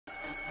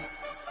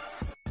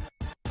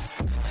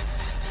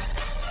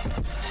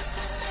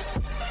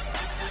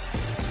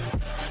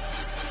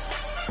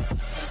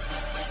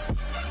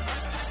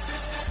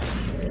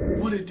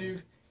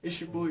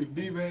It's your boy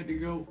B Rad to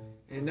Go,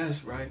 and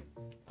that's right,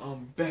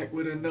 I'm back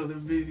with another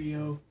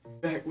video.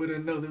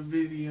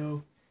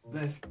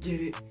 Let's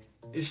get it.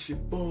 It's your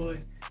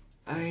boy.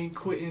 I ain't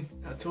quitting.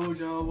 I told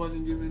y'all I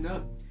wasn't giving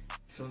up,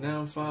 so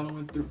now I'm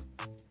following through.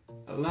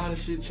 A lot of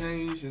shit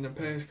changed in the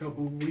past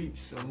couple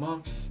weeks or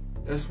months.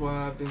 That's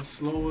why I've been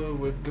slower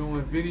with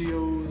doing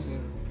videos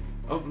and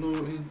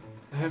uploading.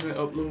 I haven't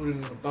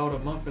uploaded in about a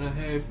month and a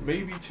half,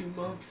 maybe 2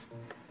 months.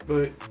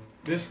 But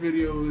this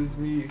video is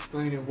me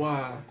explaining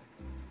why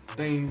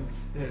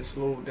things had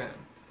slowed down.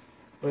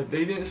 But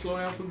they didn't slow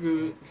down for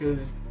good,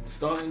 because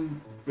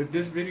starting with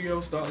this video,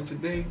 starting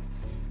today,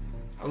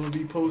 I'm going to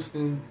be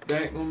posting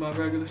back on my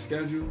regular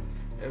schedule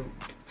and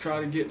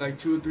try to get like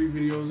 2 or 3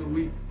 videos a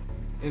week,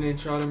 and then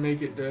try to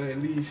make it to at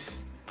least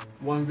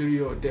 1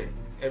 video a day,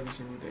 every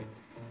single day.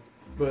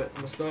 But I'm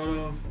going to start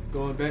off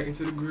going back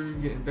into the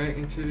groove, getting back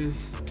into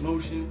this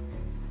motion,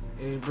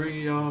 and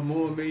bringing y'all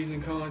more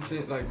amazing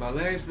content. Like my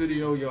last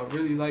video, y'all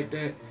really liked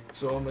that,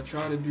 so I'm going to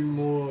try to do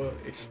more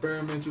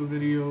experimental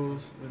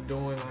videos and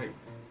doing like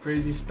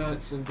crazy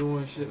stunts and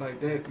doing shit like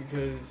that,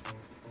 because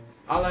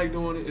I like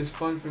doing it. It's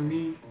fun for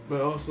me,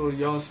 but also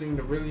y'all seem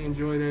to really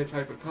enjoy that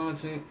type of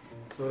content,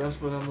 so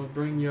that's what I'm going to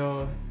bring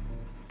y'all.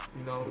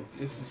 You know,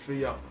 this is for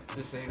y'all.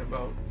 This ain't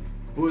about,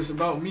 well, it's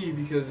about me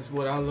because it's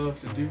what I love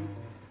to do,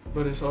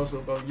 but it's also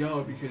about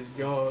y'all because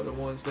y'all are the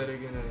ones that are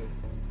going to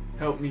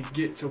help me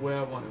get to where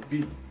I want to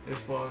be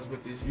as far as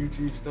with this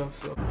YouTube stuff.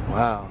 So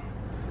wow,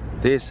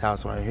 this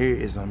house right here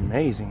is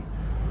amazing.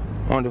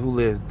 Wonder who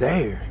lives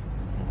there.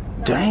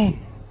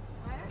 Dang,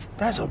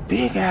 that's a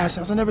big ass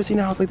house. I've never seen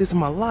a house like this in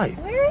my life.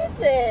 Where is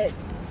it?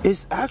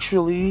 It's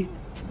actually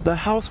the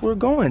house we're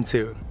going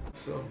to.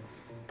 So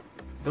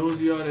those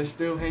of y'all that's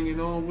still hanging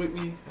on with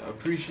me, I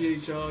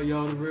appreciate y'all.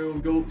 Y'all the real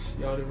goats.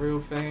 Y'all the real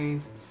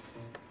fans.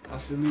 I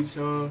salute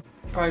y'all.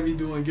 Probably be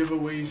doing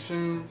giveaways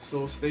soon,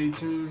 so stay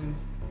tuned.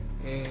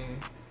 And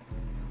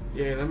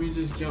yeah, let me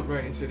just jump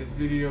right into this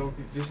video,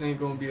 because this ain't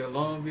gonna be a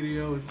long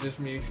video. It's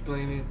just me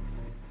explaining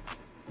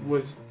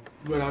what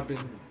I've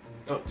been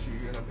up to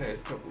in the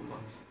past couple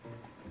months.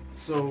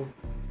 So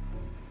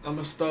I'm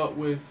gonna start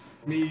with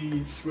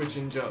me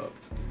switching jobs.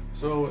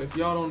 So if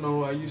y'all don't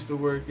know, I used to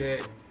work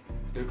at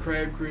the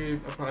Crab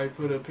Crib. I probably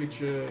put a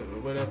picture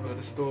or whatever of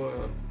the store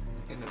up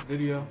in the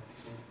video.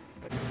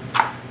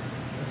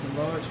 That's a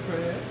large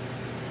crab.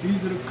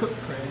 These are the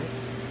cooked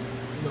crabs.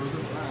 Those are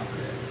live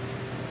crabs.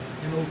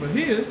 And over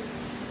here,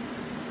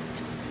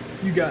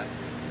 you got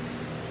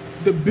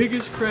the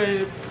biggest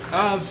crab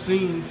I've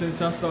seen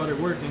since I started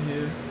working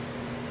here.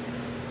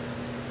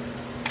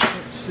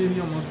 Oh, shit, he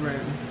almost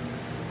grabbed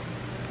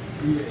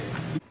me. Yeah.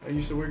 I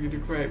used to work at the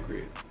Crab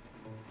Crib.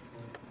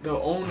 The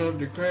owner of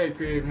the Crab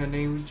Crib, her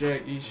name was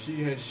Jackie.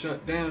 She had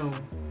shut down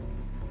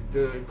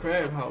the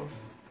crab house.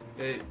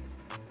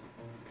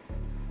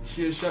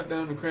 She had shut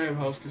down the crab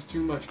house because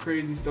too much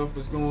crazy stuff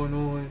was going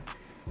on.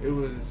 It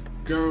was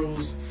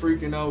girls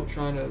freaking out,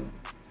 trying to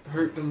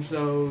hurt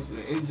themselves and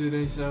injure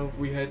themselves.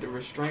 We had to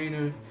restrain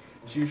her.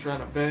 She was trying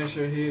to bash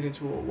her head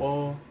into a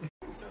wall.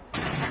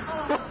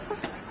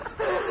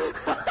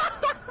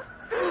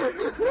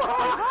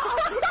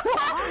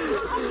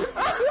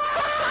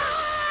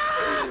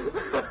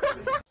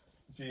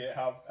 See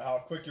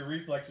how quick your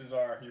reflexes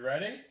are. You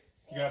ready?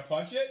 You gonna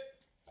punch it?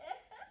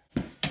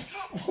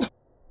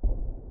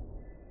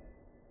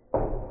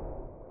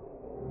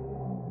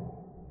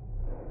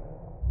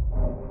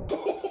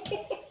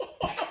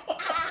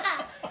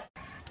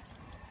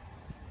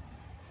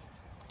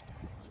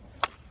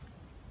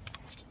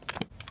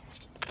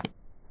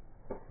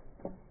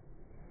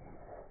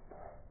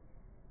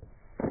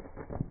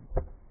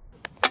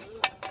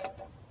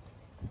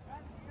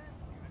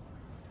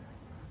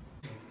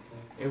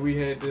 And we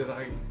had to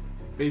like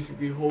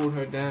basically hold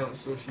her down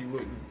so she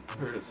wouldn't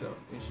hurt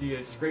herself. And she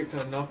had scraped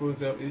her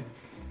knuckles up.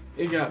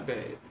 It got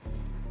bad.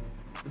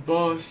 The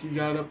boss, she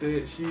got up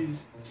there,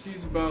 she's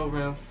about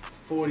around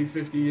 40,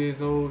 50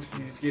 years old.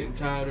 She's getting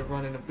tired of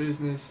running a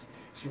business.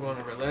 She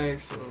wanted to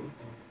relax, so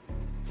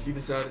she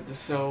decided to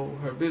sell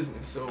her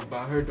business. So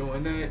by her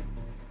doing that,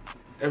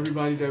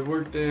 everybody that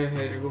worked there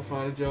had to go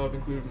find a job,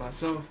 including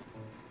myself.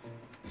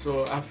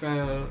 So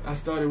I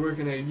started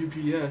working at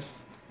UPS,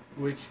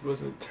 which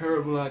was a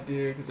terrible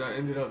idea because I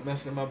ended up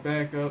messing my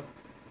back up.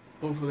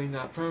 Hopefully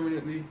not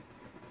permanently,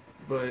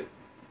 but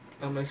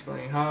I'm gonna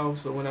explain how.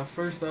 So when I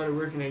first started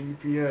working at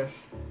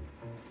UPS,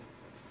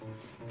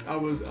 I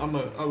was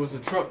a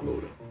truck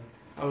loader.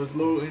 I was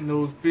loading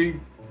those big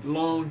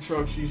long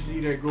trucks you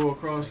see that go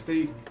across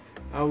state.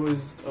 I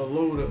was a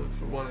loader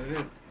for one of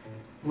them,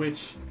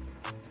 which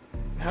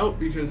helped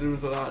because there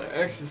was a lot of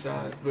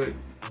exercise, but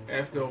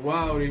after a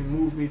while they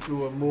moved me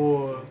to a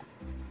more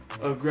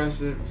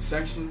aggressive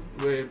section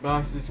where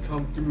boxes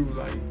come through.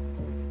 Like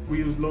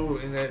we was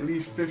loading at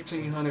least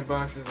 1,500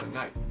 boxes a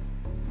night,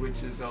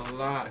 which is a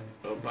lot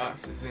of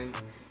boxes. And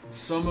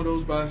some of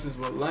those boxes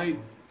were light,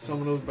 some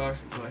of those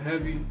boxes were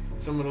heavy,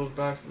 some of those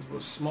boxes were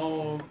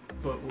small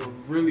but were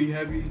really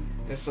heavy,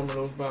 and some of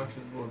those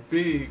boxes were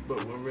big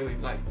but were really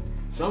light.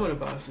 Some of the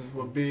boxes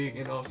were big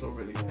and also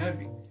really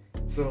heavy.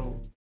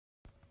 So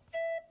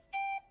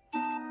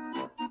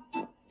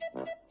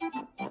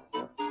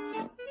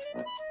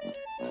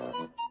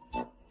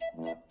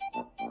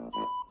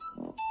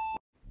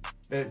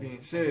that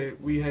being said,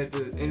 we have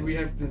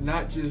to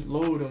not just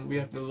load them, we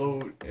have to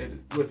load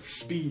with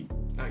speed.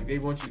 Like, they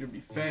want you to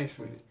be fast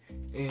with it.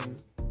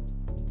 And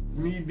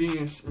me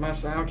being my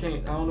size, I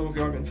don't know if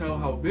y'all can tell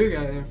how big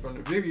I am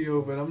from the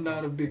video, but I'm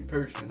not a big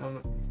person.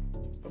 I'm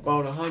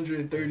about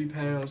 130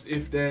 pounds,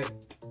 if that.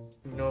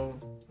 You know,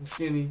 I'm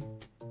skinny.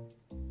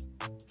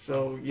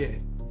 So yeah.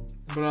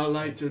 But I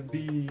like to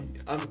be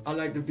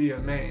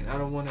a man. I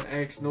don't want to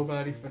ask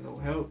nobody for no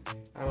help.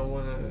 I don't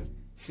want to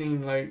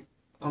seem like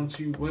I'm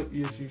too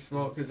wimpy or too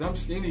small, because I'm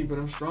skinny, but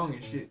I'm strong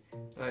as shit.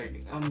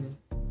 Like,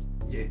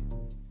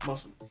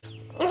 muscle.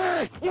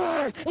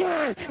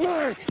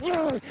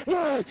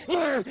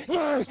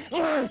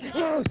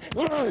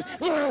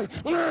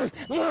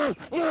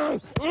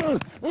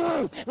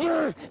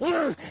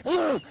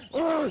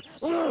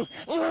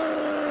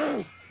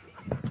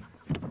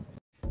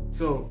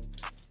 So,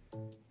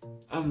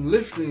 I'm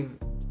lifting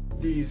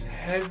these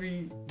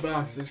heavy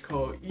boxes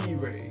called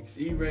E-Rags.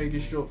 E-Rag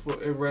is short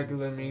for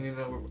irregular, meaning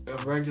a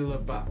regular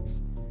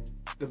box.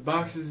 The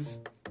boxes,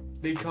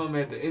 they come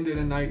at the end of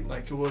the night,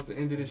 like towards the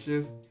end of the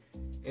shift,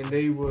 and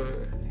they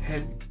were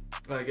heavy,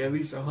 like at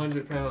least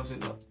 100 pounds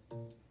and up.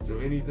 So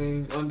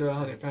anything under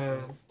 100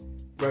 pounds,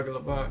 regular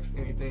box.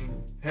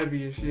 Anything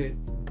heavy as shit,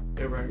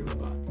 irregular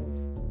box.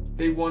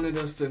 They wanted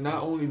us to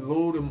not only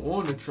load them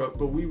on the truck,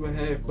 but we would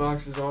have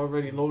boxes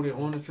already loaded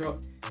on the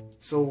truck.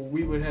 So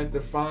we would have to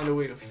find a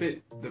way to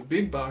fit the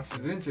big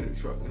boxes into the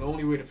truck. And the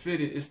only way to fit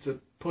it is to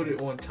put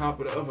it on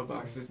top of the other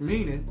boxes.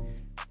 Meaning,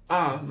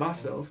 I,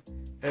 myself,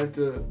 have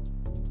to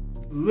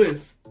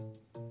lift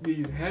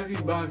these heavy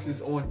boxes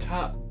on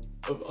top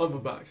of other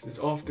boxes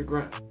off the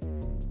ground.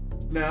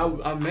 Now,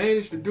 I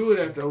managed to do it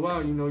after a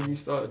while. You know, you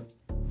start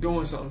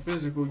doing something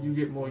physical, you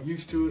get more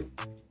used to it.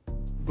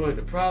 But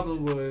the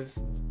problem was,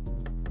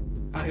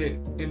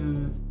 I've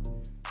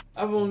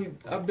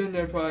been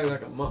there probably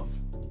like a month,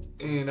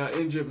 and I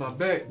injured my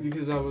back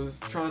because I was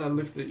trying to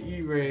lift the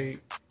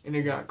E-Rag and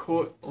it got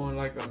caught on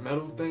like a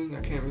metal thing. I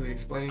can't really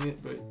explain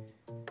it, but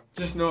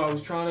just know I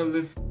was trying to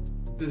lift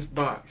this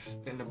box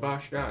and the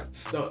box got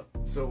stuck.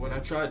 So when I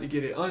tried to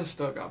get it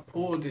unstuck, I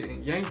pulled it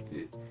and yanked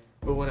it.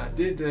 But when I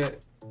did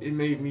that, it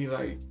made me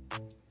like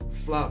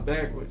flop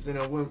backwards. And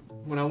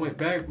when I went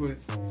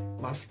backwards,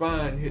 my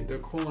spine hit the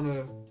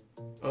corner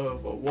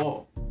of a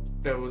wall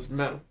that was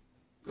metal.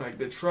 Like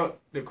the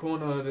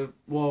corner of the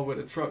wall where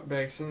the truck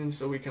backs in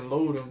so we can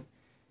load them,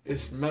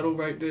 it's metal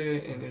right there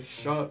and it's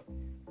sharp,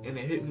 and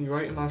it hit me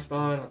right in my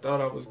spine. I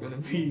thought I was gonna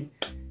be,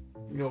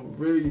 you know,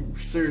 really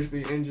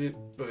seriously injured,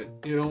 but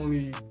it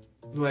only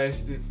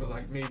lasted for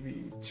like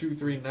maybe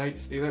 2-3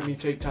 nights. They let me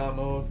take time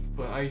off,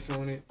 put ice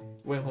on it,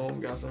 went home,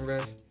 got some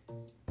rest,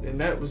 and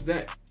that was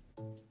that.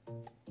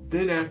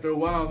 Then after a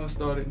while, I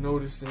started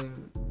noticing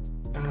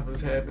I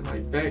was having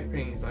like back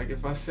pains. Like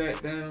if I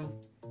sat down,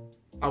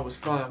 I was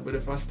fine, but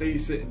if I stayed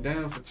sitting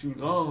down for too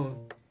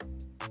long,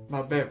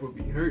 my back would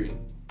be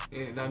hurting.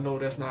 And I know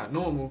that's not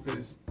normal,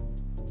 because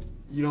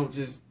your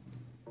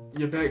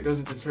back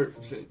doesn't just hurt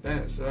from sitting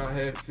down. So I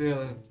had a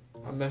feeling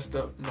I messed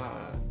up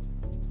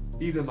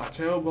either my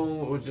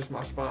tailbone or just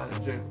my spine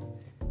in general.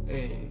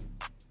 And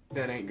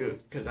that ain't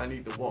good, because I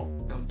need to walk.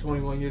 I'm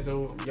 21 years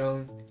old, I'm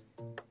young,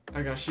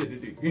 I got shit to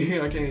do.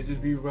 I can't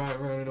just be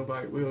riding around in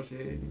nobody's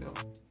wheelchair, you know.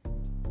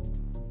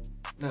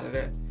 None of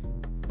that.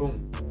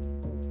 Boom.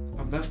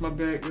 I messed my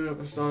back up,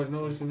 I started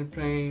noticing the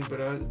pain,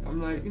 but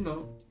I'm like, you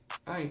know,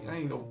 I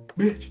ain't no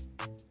bitch,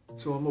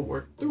 so I'm gonna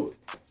work through it.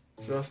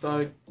 So I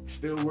started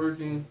still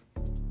working.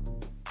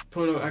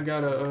 I had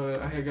got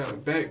a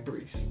back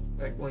brace,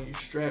 like when you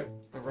strap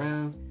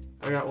around.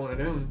 I got one of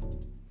them,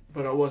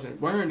 but I wasn't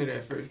wearing it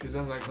at first because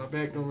I'm like, my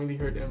back don't really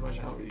hurt that much,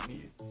 I don't really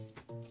need it.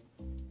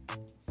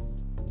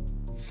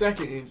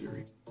 Second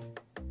injury,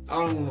 I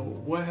don't know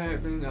what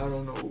happened. I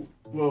don't know.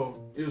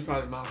 Well, it was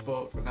probably my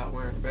fault for not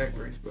wearing the back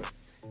brace, but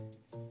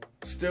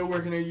still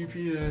working at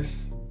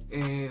UPS,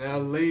 and I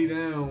lay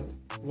down.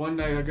 One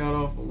night I got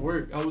off of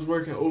work. I was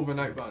working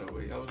overnight, by the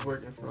way. I was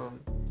working from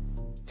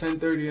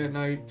 10:30 at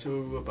night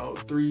to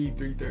about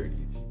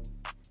 3:30,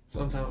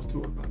 sometimes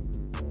 2 o'clock.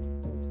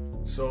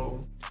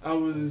 So I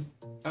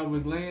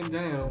was laying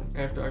down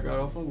after I got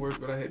off from work,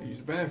 but I had to use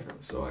the bathroom.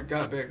 So I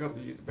got back up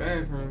to use the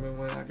bathroom, and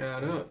when I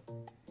got up,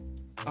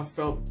 I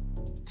felt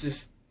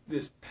just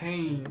this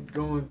pain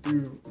going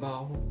through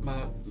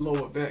my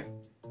lower back,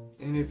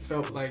 and it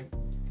felt like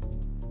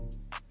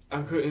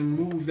I couldn't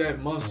move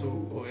that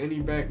muscle or any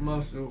back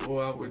muscle,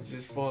 or I would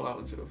just fall out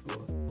into the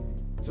floor.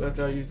 So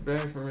after I used the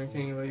bathroom and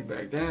came lay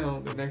back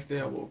down, the next day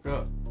I woke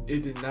up,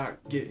 it did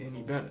not get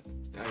any better.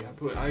 Like, I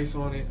put ice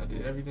on it, I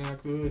did everything I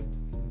could.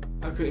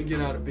 I couldn't get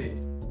out of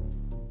bed.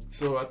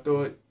 So I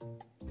thought,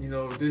 you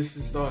know, this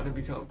is starting to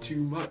become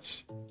too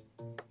much.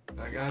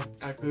 Like I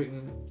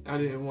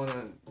didn't want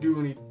to do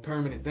any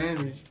permanent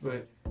damage,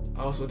 but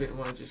I also didn't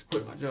want to just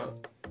quit my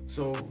job.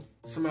 So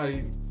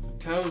somebody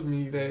tells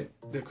me that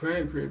the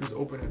crab crib is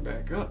opening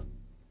back up,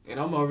 and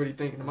I'm already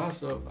thinking to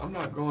myself, I'm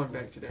not going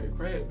back to that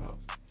crab house.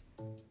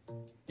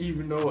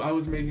 Even though I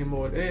was making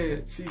more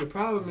there. See, the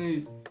problem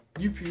is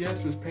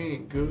UPS was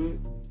paying good,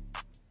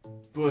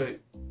 but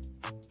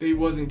they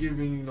wasn't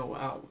giving you no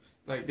hours.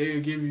 Like, they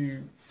would give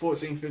you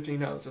 $14,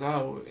 $15 an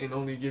hour and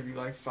only give you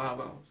like 5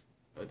 hours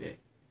a day.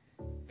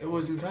 It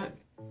wasn't cutting.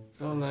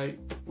 So I'm like,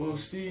 well,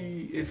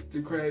 see if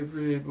the crab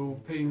crib will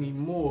pay me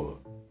more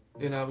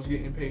than I was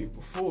getting paid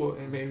before,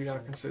 and maybe I'll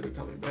consider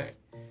coming back.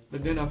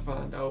 But then I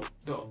found out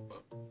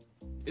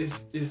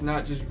it's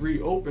not just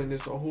reopened,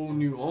 it's a whole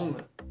new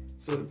owner.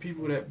 So the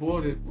people that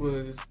bought it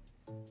was,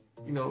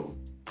 you know,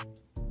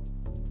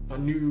 a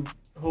new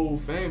whole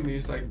family.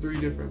 It's like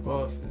 3 different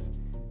bosses.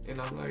 And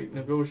I'm like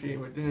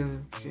negotiating with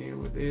them, seeing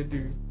what they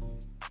do.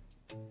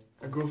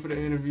 I go for the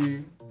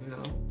interview, you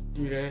know,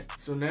 do that.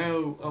 So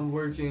now I'm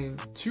working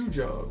 2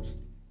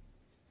 jobs.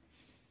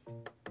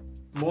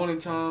 Morning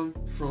time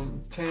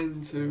from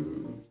 10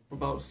 to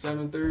about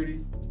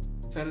 7:30.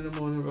 10 in the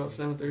morning, about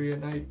 7:30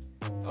 at night,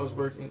 I was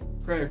working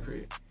crab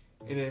crib.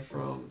 And then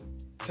from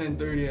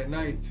 10:30 at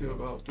night to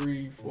about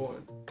 3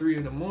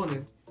 in the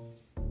morning,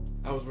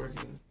 I was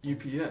working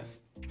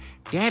UPS.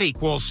 That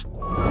equals...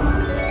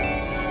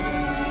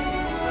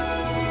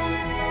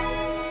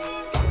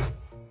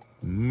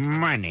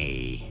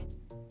 money.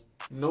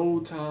 No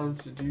time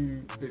to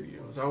do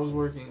videos. I was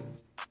working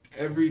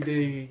every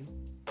day,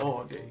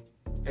 all day,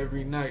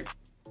 every night,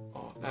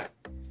 all night.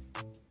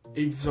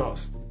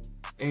 Exhausted.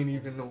 Ain't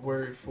even a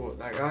word for it.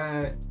 Like,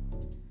 I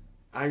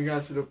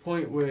got to the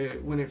point where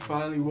when it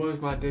finally was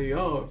my day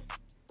off,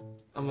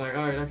 I'm like,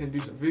 alright, I can do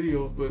some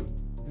videos, but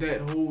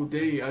that whole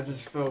day I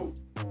just felt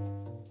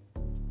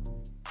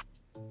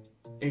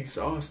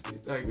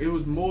exhausted. Like, it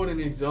was more than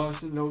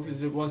exhaustion though,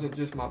 because it wasn't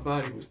just my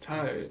body was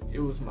tired, it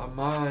was my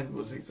mind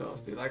was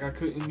exhausted. Like, I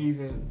couldn't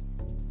even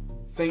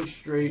think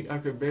straight. I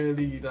could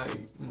barely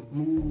like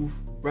move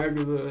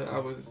regular. I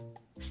was,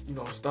 you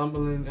know,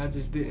 stumbling. I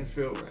just didn't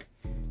feel right.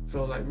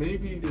 So like,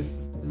 maybe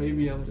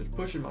I'm just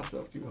pushing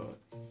myself too hard.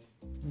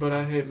 But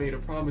I had made a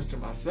promise to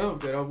myself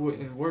that I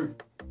wouldn't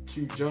work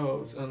 2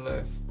 jobs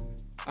unless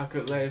I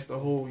could last a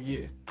whole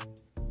year.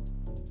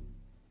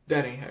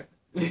 That ain't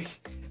happening.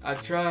 I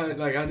tried,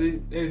 like, I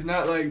did. It's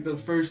not like the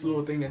first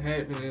little thing that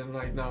happened and I'm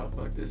like, nah,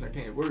 fuck this, I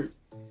can't work.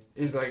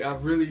 It's like I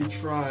really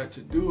tried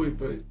to do it,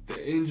 but the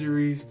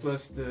injuries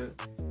plus the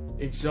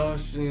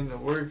exhaustion, the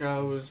work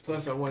hours,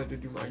 plus I wanted to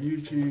do my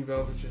YouTube, I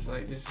was just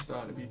like, this is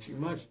starting to be too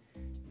much.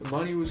 The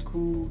money was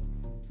cool,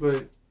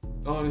 but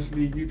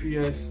honestly,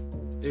 UPS,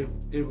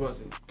 it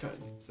wasn't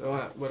cutting. So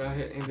what I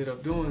had ended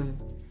up doing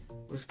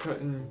was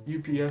cutting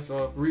UPS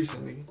off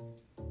recently,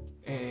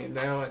 and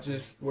now I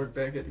just work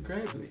back at the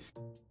crab place.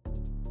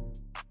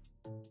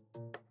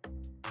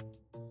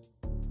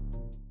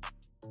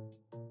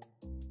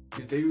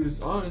 They was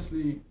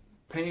honestly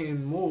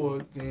paying more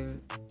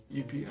than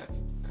UPS.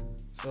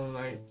 So I'm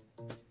like,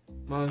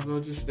 might as well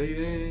just stay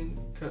there and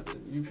cut the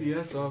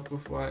UPS off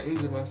before I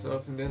injure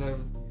myself, and then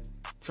I'm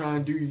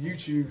trying to do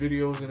YouTube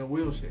videos in a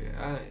wheelchair.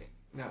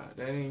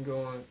 That ain't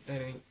going,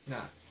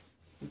 nah.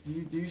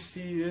 You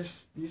see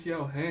this? You see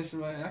how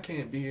handsome I am? I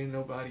can't be in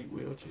nobody's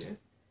wheelchair.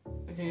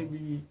 I can't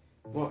be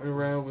walking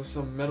around with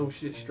some metal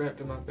shit strapped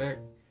to my back.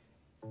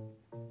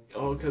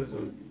 All because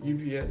of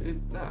UPS.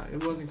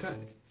 It wasn't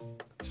cutting it.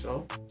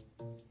 So,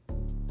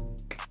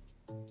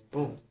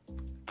 boom,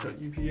 cut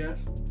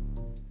UPS.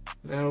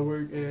 Now I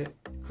work at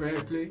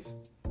crab place,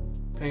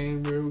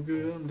 paying real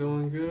good. I'm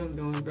doing good. I'm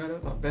doing better.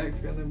 My back's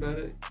feeling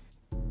better.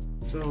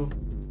 So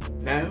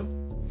now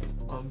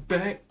I'm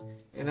back,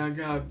 and I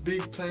got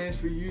big plans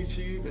for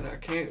YouTube, and I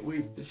can't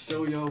wait to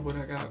show y'all what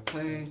I got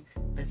planned.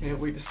 I can't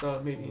wait to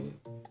start making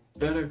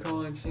better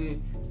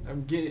content.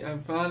 I'm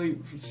finally,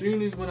 as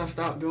soon as when I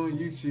stopped doing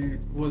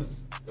YouTube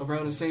was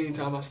around the same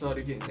time I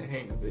started getting the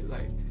hang of it.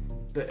 Like,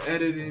 the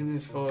editing,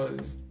 as far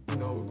as, you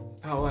know,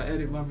 how I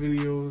edit my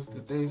videos,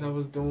 the things I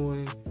was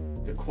doing,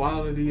 the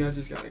quality, I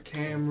just got a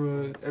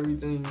camera,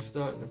 everything's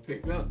starting to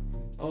pick up.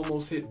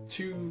 Almost hit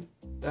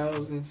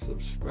 2,000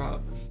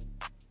 subscribers.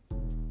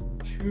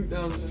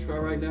 2,000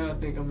 subscribers. Right now I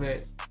think I'm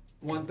at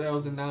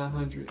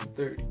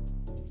 1,930.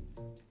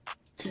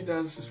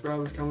 2,000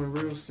 subscribers coming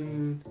real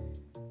soon.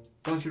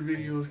 Bunch of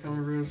videos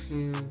coming real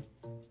soon.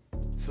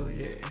 So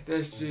yeah,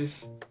 that's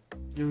just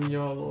giving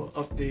y'all a little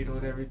update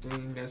on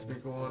everything that's been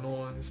going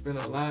on. It's been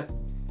a lot,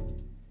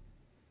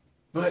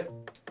 but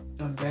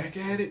I'm back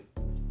at it.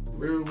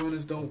 Real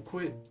winners don't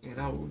quit, and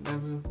I will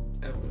never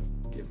ever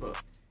give up.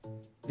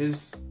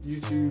 This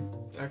YouTube,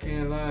 I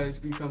can't lie, it's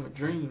become a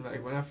dream.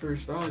 Like, when I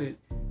first started,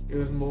 it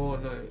was more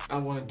on the, I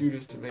want to do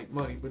this to make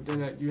money. But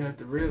then you have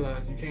to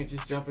realize you can't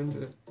just jump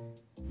into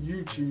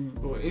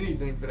YouTube or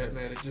anything for that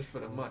matter just for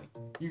the money.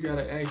 You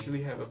gotta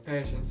actually have a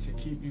passion to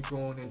keep you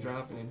going and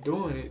driving and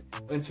doing it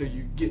until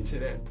you get to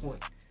that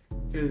point.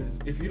 Because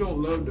if you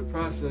don't love the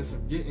process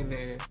of getting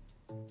there,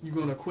 you're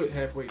gonna quit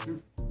halfway through.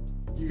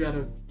 You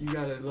gotta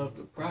love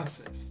the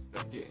process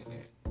of getting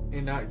there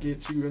and not get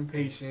too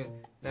impatient,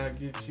 not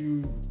get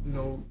too, you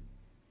know,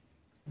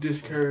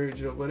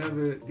 discouraged or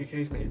whatever the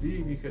case may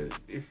be. Because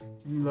if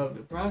you love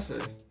the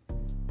process,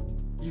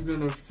 you're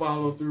gonna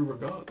follow through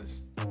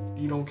regardless.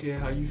 You don't care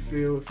how you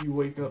feel. If you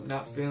wake up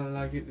not feeling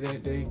like it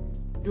that day,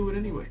 do it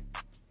anyway.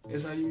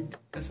 That's how you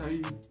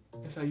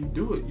That's how you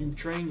do it. You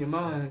train your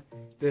mind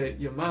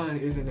that your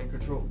mind isn't in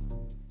control.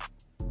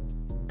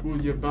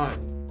 Well, your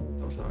body.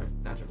 I'm sorry,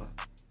 not your mind.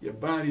 Your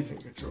body's in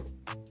control.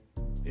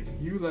 If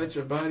you let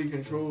your body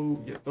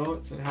control your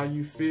thoughts and how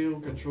you feel,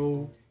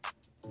 control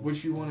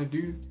what you want to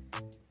do,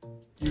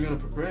 you're going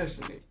to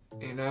procrastinate.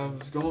 And I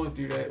was going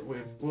through that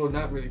with, well,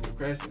 not really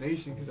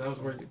procrastination because I was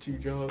working 2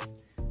 jobs,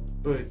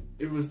 but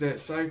it was that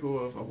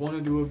cycle of I want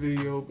to do a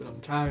video, but I'm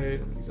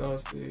tired, I'm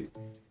exhausted,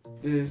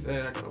 this,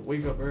 that, I got to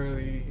wake up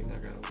early, and I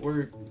got to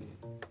work.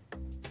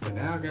 But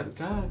now I got the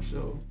time,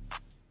 so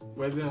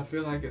whether I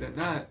feel like it or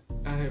not,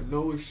 I have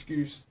no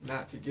excuse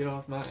not to get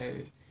off my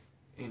ass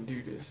and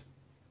do this.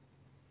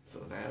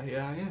 So now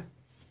here I am.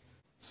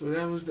 So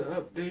that was the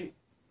update.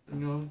 You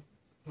know,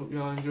 hope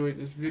y'all enjoyed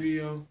this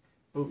video.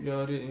 Hope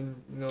y'all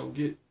didn't,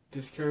 get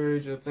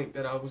discouraged or think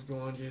that I was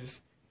going to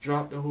just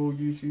drop the whole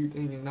YouTube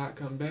thing and not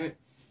come back.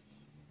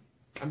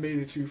 I made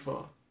it too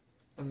far.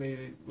 I made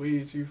it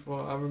way too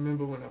far. I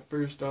remember when I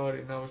first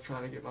started and I was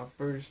trying to get my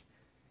first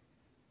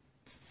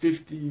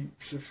 50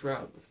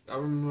 subscribers. I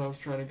remember I was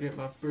trying to get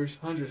my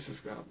first 100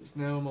 subscribers.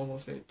 Now I'm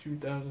almost at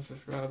 2,000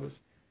 subscribers.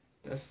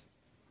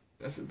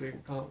 That's a big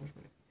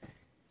accomplishment.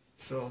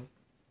 So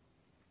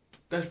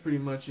that's pretty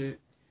much it.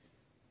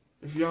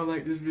 If y'all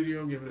like this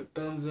video, give it a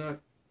thumbs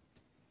up.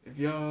 If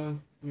y'all,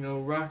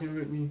 rocking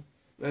with me,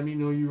 let me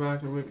know you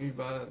rocking with me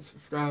by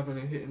subscribing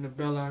and hitting the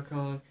bell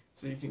icon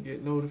so you can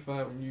get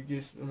notified when you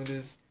get some of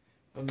this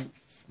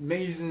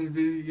amazing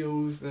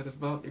videos that is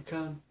about to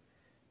come.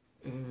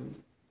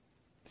 And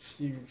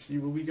see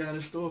what we got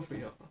in store for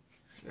y'all.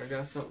 I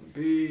got something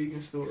big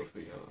in store for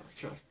y'all,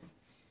 trust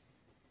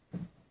me.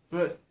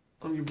 But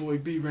I'm your boy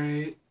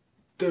B-Rad,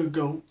 the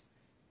GOAT.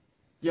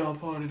 Y'all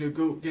part of the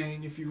GOAT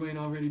gang. If you ain't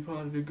already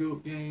part of the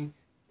GOAT gang,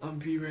 I'm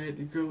B-Rad,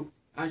 the GOAT.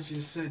 I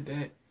just said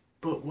that,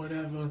 but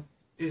whatever,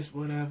 it's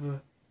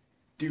whatever.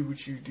 Do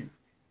what you do.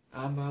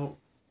 I'm out.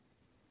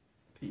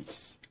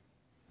 Peace.